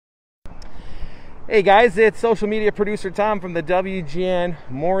Hey guys, it's social media producer Tom from the WGN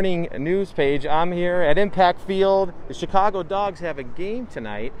Morning News page. I'm here at Impact Field. The Chicago Dogs have a game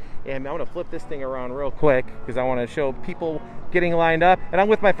tonight, and I'm going to flip this thing around real quick because I want to show people getting lined up. And I'm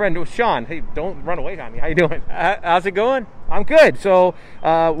with my friend Sean. Hey, don't run away from me. How you doing? How's it going? I'm good. So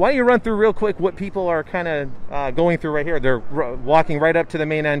why don't you run through real quick what people are kind of going through right here. They're walking right up to the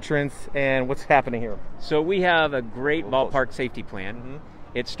main entrance, and what's happening here? So we have a great ballpark safety plan. Mm-hmm.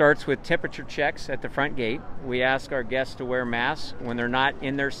 It starts with temperature checks at the front gate. We ask our guests to wear masks when they're not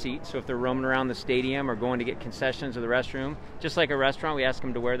in their seats. So if they're roaming around the stadium or going to get concessions or the restroom, just like a restaurant, we ask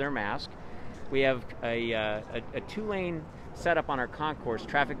them to wear their mask. We have a two-lane setup on our concourse,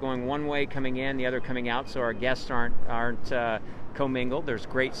 traffic going one way coming in, the other coming out, so our guests aren't commingled. There's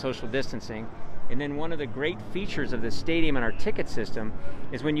great social distancing. And then one of the great features of the stadium and our ticket system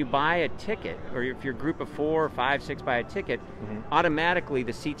is when you buy a ticket, or if you're a group of 4 or 5, 6 buy a ticket, automatically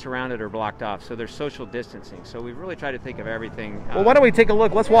the seats around it are blocked off. So there's social distancing. So we really try to think of everything. Well, why don't we take a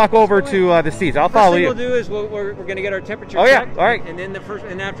look? Let's walk over to the seats. I'll follow you. First thing we'll do is we're going to get our temperature Oh checked. yeah, all right. And then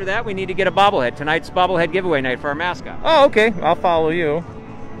and after that we need to get a bobblehead. Tonight's bobblehead giveaway night for our mascot. Oh, okay. I'll follow you.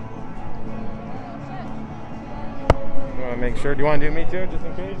 You want to make sure? Do you want to do me too, just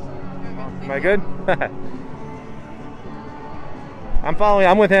in case? Am I good? I'm following.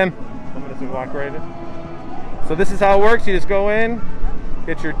 I'm with him. I'm going to walk right in. So this is how it works. You just go in,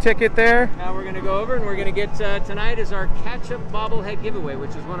 get your ticket there. Now we're going to go over and we're going to get tonight is our catch-up bobblehead giveaway,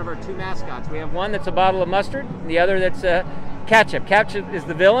 which is one of our 2 mascots. We have one that's a bottle of mustard, and the other that's Ketchup. Ketchup is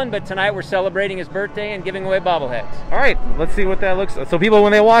the villain, but tonight we're celebrating his birthday and giving away bobbleheads. All right, let's see what that looks like. So people,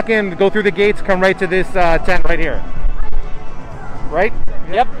 when they walk in, go through the gates, come right to this tent right here. Right?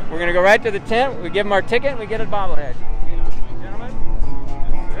 Yep, we're going to go right to the tent, we give them our ticket, and we get a bobblehead. Gentlemen?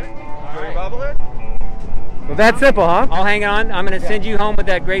 All right. Bobblehead? So that's simple, huh? I'll hang on. I'm going to send you home with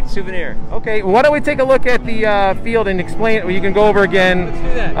that great souvenir. Okay, why don't we take a look at the field and explain, you can go over again Let's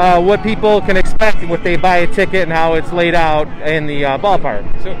do that. What people can expect if they buy a ticket and how it's laid out in the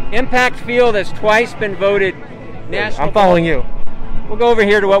ballpark. So Impact Field has twice been voted national. I'm following you. We'll go over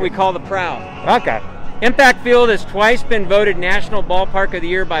here to what we call the Prowl. Okay. Impact Field has twice been voted National Ballpark of the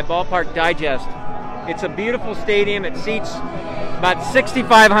Year by Ballpark Digest. It's a beautiful stadium. It seats about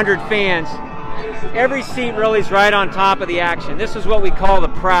 6,500 fans. Every seat really is right on top of the action. This is what we call the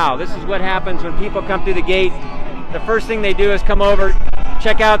Prowl. This is what happens when people come through the gate. The first thing they do is come over,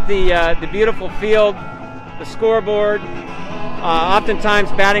 check out the beautiful field, the scoreboard. Oftentimes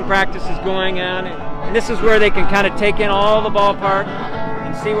batting practice is going on. And this is where they can kind of take in all the ballpark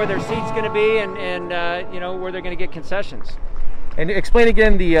and see where their seat's going to be and you know, where they're going to get concessions. And explain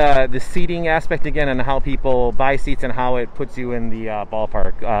again the seating aspect again and how people buy seats and how it puts you in the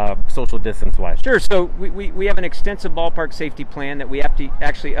ballpark social distance wise. Sure. So we have an extensive ballpark safety plan that we have to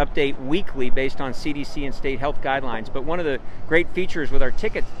actually update weekly based on CDC and state health guidelines. But one of the great features with our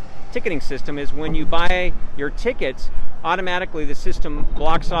ticketing system is when you buy your tickets, automatically the system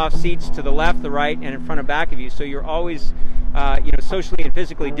blocks off seats to the left, the right, and in front and back of you. So you're always you know, socially and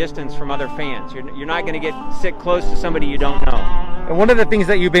physically distanced from other fans. You're not going to sit close to somebody you don't know. And one of the things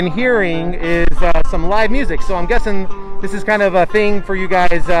that you've been hearing is some live music. So I'm guessing this is kind of a thing for you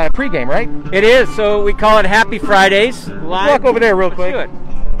guys pregame, right? It is. So we call it Happy Fridays. Walk over there real quick. Let's do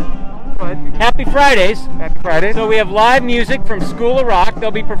it. Go ahead. Happy Fridays. Happy Fridays. So we have live music from School of Rock.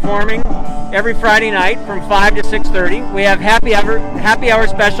 They'll be performing every Friday night from 5 to 6:30. We have happy hour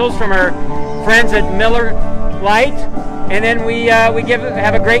specials from our friends at Miller Lite. And then we have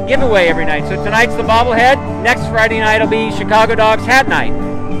a great giveaway every night. So tonight's the bobblehead. Next Friday night will be Chicago Dogs Hat Night.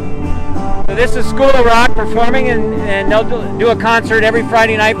 So this is School of Rock performing, and they'll do a concert every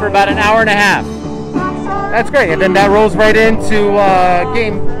Friday night for about an hour and a half. That's great. And then that rolls right into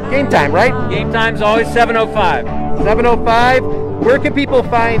game time, right? Game time's always 7:05. 7:05. Where can people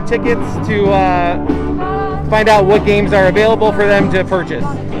find tickets to find out what games are available for them to purchase?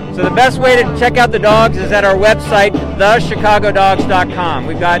 So the best way to check out the dogs is at our website, thechicagodogs.com.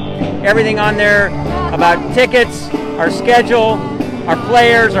 We've got everything on there about tickets, our schedule, our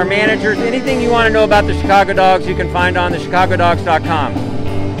players, our managers, anything you want to know about the Chicago Dogs, you can find on thechicagodogs.com.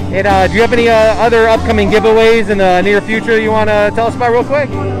 And do you have any other upcoming giveaways in the near future you want to tell us about real quick?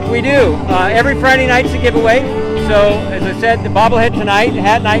 We do. Every Friday night's a giveaway. So as I said, the bobblehead tonight,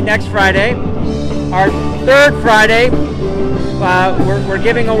 hat night next Friday. Our third Friday, we're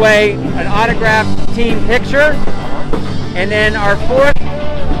giving away an autographed team picture, and then our fourth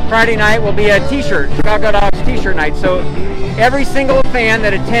Friday night will be a t-shirt, Chicago Dogs t-shirt night. So every single fan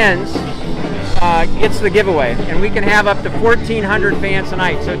that attends gets the giveaway, and we can have up to 1,400 fans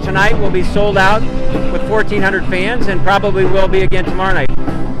tonight. So tonight will be sold out with 1,400 fans, and probably will be again tomorrow night.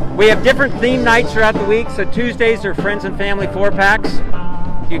 We have different theme nights throughout the week. So Tuesdays are friends and family 4-packs.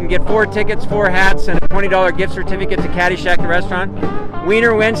 You can get 4 tickets, 4 hats, and a $20 gift certificate to Caddyshack, the restaurant.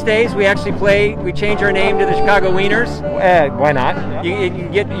 Wiener Wednesdays, we change our name to the Chicago Wieners. Why not? You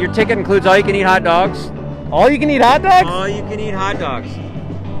can get, your ticket includes all-you-can-eat hot dogs. All you can eat hot dogs? All you can eat hot dogs.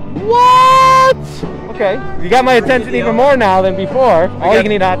 What? Okay, you got my attention even more now than before. All you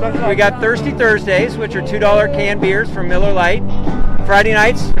can eat hot dogs. We got Thirsty Thursdays, which are $2 canned beers from Miller Lite. Friday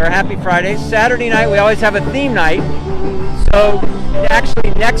nights are Happy Fridays. Saturday night, we always have a theme night. So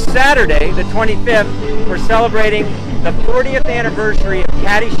actually next Saturday, the 25th, we're celebrating the 40th anniversary of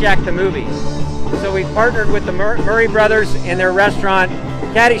Caddyshack the movie. So we partnered with the Murray brothers and their restaurant,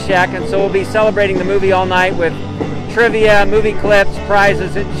 Caddyshack, and so we'll be celebrating the movie all night with trivia, movie clips,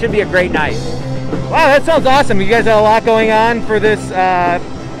 prizes. It should be a great night. Wow, that sounds awesome. You guys have a lot going on for this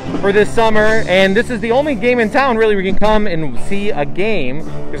summer, and this is the only game in town really where you can come and see a game.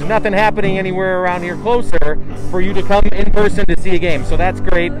 There's nothing happening anywhere around here closer for you to come in person to see a game. So that's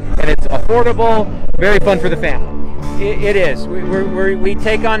great, and it's affordable, very fun for the family. It is. We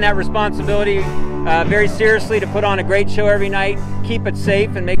take on that responsibility very seriously to put on a great show every night, keep it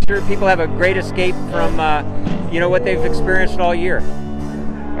safe, and make sure people have a great escape from what they've experienced all year.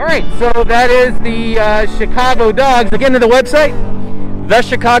 All right, so that is the Chicago Dogs. Again, to the website?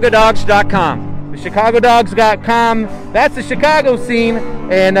 TheChicagoDogs.com. TheChicagoDogs.com. That's the Chicago scene,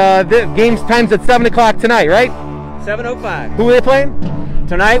 and the game's time's at 7 o'clock tonight, right? 7:05. Who are they playing?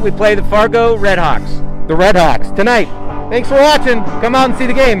 Tonight we play the Fargo Redhawks. The Redhawks tonight. Thanks for watching. Come out and see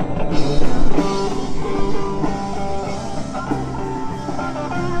the game.